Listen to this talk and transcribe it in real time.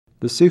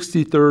The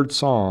 63rd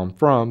Psalm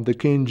from the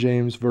King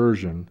James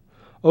Version.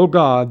 O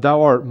God,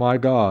 thou art my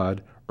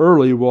God,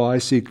 early will I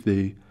seek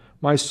thee.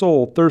 My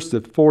soul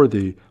thirsteth for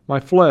thee,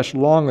 my flesh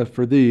longeth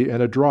for thee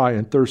in a dry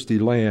and thirsty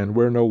land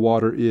where no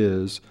water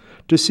is,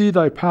 to see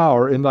thy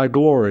power and thy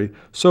glory,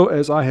 so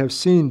as I have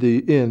seen thee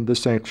in the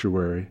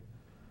sanctuary.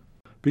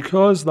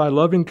 Because thy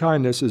loving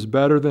kindness is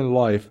better than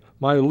life,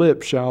 my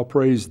lips shall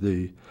praise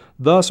thee.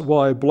 Thus will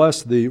I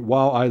bless thee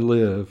while I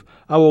live.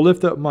 I will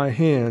lift up my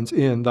hands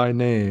in thy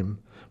name.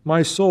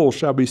 My soul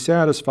shall be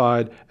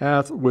satisfied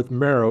as with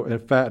marrow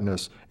and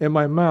fatness, and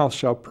my mouth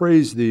shall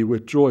praise thee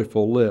with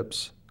joyful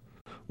lips.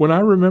 When I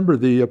remember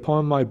thee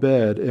upon my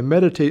bed, and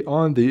meditate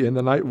on thee in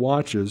the night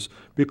watches,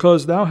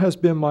 because thou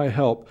hast been my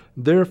help,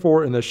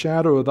 therefore in the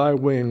shadow of thy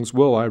wings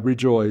will I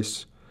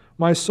rejoice.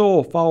 My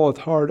soul followeth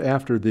hard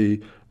after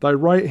thee, thy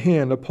right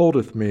hand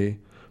upholdeth me.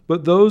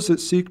 But those that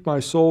seek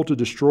my soul to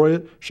destroy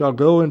it shall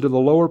go into the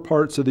lower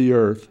parts of the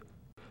earth.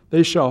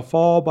 They shall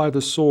fall by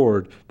the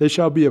sword, they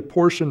shall be a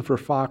portion for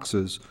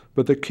foxes,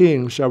 but the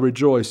king shall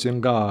rejoice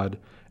in God.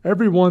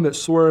 Every one that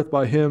sweareth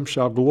by him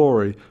shall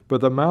glory,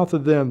 but the mouth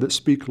of them that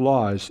speak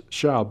lies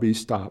shall be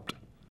stopped.